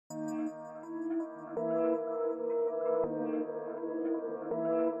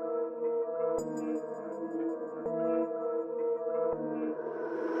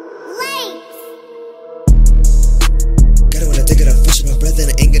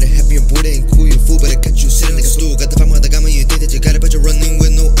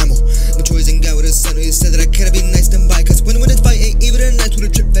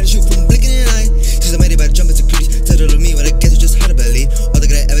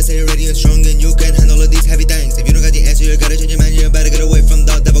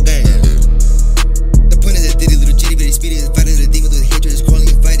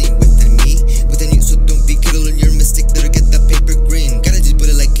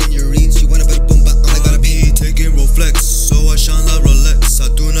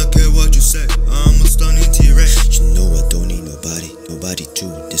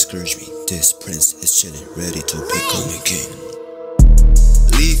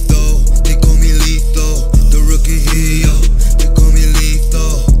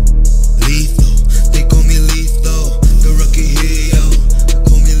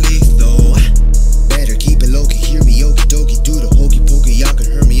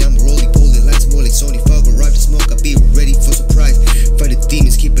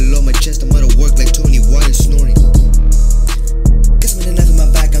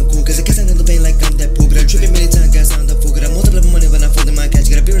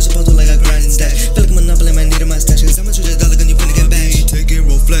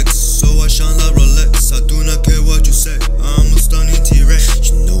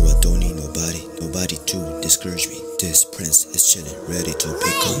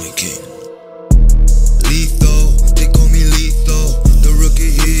call me king. Lethal, they call me lethal. The rookie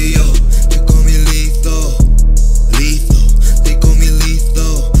here, yo, they call me lethal. Lethal, they call me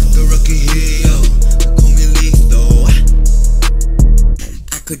lethal. The rookie here, yo, they call me lethal.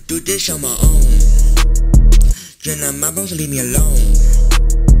 I could do this on my own. You're not my bro, so leave me alone.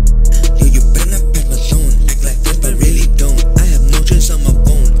 Yo, you better not pass my zone. Act like this, but really don't. I have no chance on my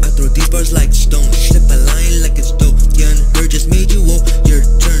phone. I throw these bars like stones. Slip a line like it's dope. Young bird just made you woke. Your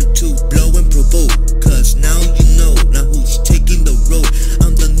turn to blow and provoke. Cause now you know, now who's taking the road.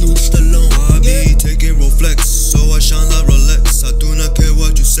 I'm the new Stallone. I be taking Rollex, so I shine like Rolex. I do not care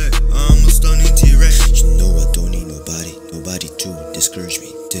what you say, I'm a stunning T-Rex. You know I don't need nobody to discourage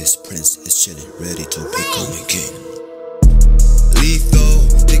me. This prince is chilling, ready to pick on me king. Lethal,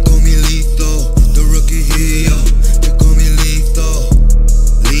 they call me lethal. The rookie here, yo.